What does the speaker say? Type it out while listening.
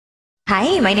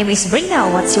Hi, my name is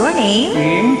Brina. What's your name?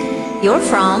 James. You're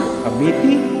from?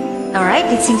 Abiti. Alright,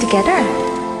 let's sing together.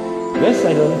 Yes,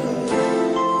 idol.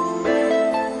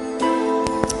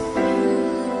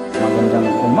 Magandang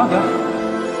umaga.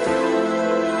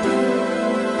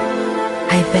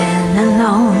 I've been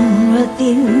alone with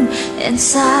you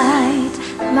inside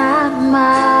my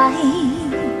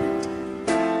mind,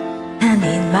 and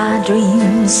in my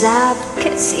dreams I've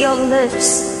kissed your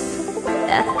lips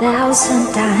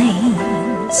 1,000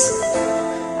 times.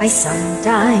 I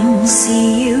sometimes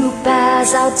see you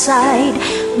pass outside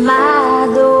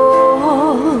my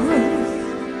door.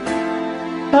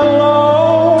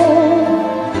 Hello,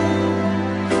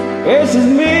 is it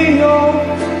me you're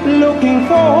looking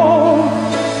for?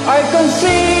 I can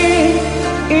see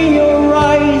in your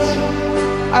eyes,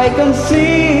 I can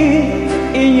see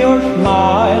in your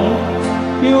smile.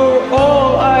 You're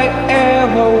all I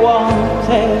ever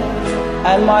wanted,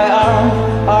 and my arms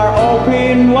are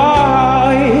open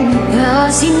wide.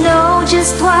 'Cause you know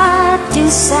just what to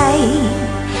say,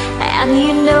 and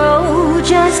you know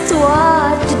just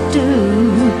what to do,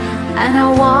 and I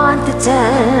want to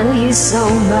tell you so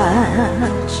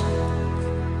much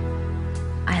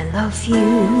I love you.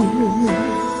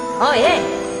 Oh yeah.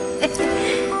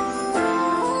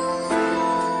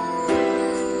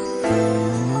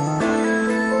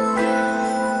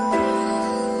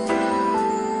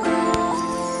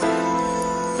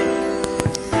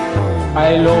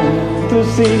 I long to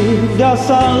see the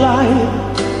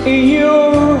sunlight in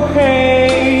your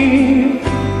hair,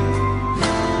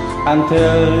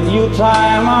 until you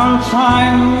time and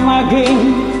time again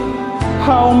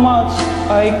how much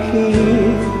I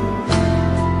care.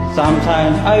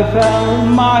 Sometimes I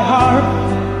felt my heart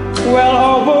will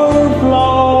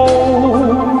overflow.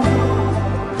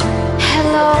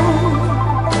 Hello,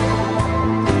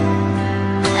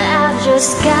 I've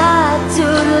just got to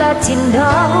let you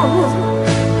know,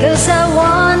 'cause I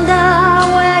wonder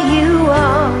where you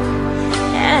are,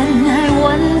 and I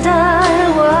wonder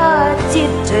what you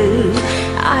do.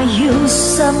 Are you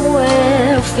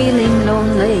somewhere feeling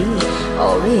lonely,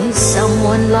 or is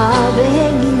someone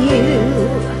loving you?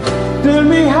 Tell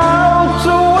me how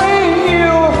to win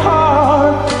your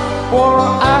heart, for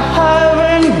I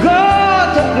haven't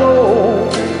got a clue.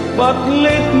 But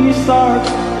let me start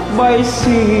by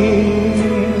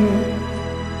saying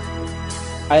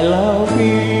I love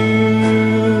you.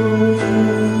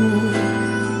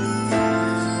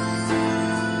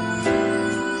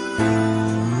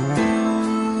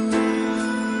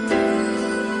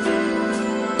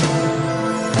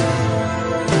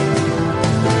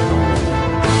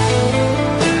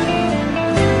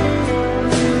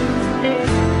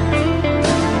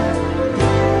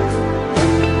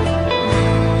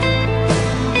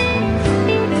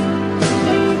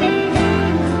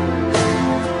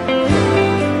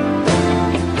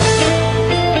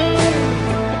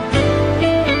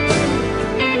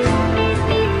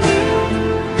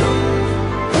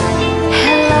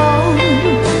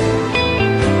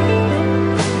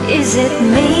 Is it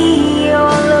me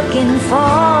you're looking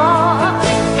for?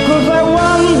 'Cause I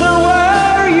wonder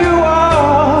where you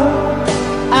are,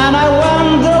 and I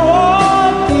wonder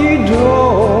what you do.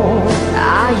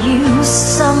 Are you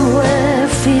somewhere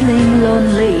feeling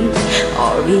lonely,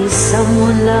 or is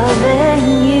someone loving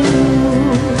you?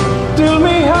 Tell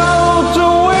me how to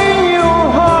win your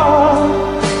heart,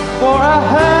 for I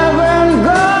haven't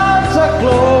got a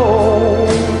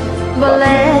clue. But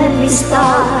let me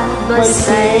start by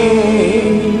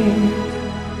saying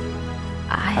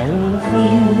I love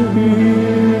you.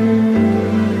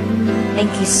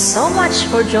 Thank you so much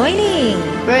for joining.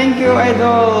 Thank you,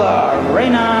 Idol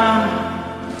Reina.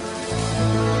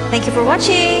 Thank you for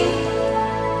watching.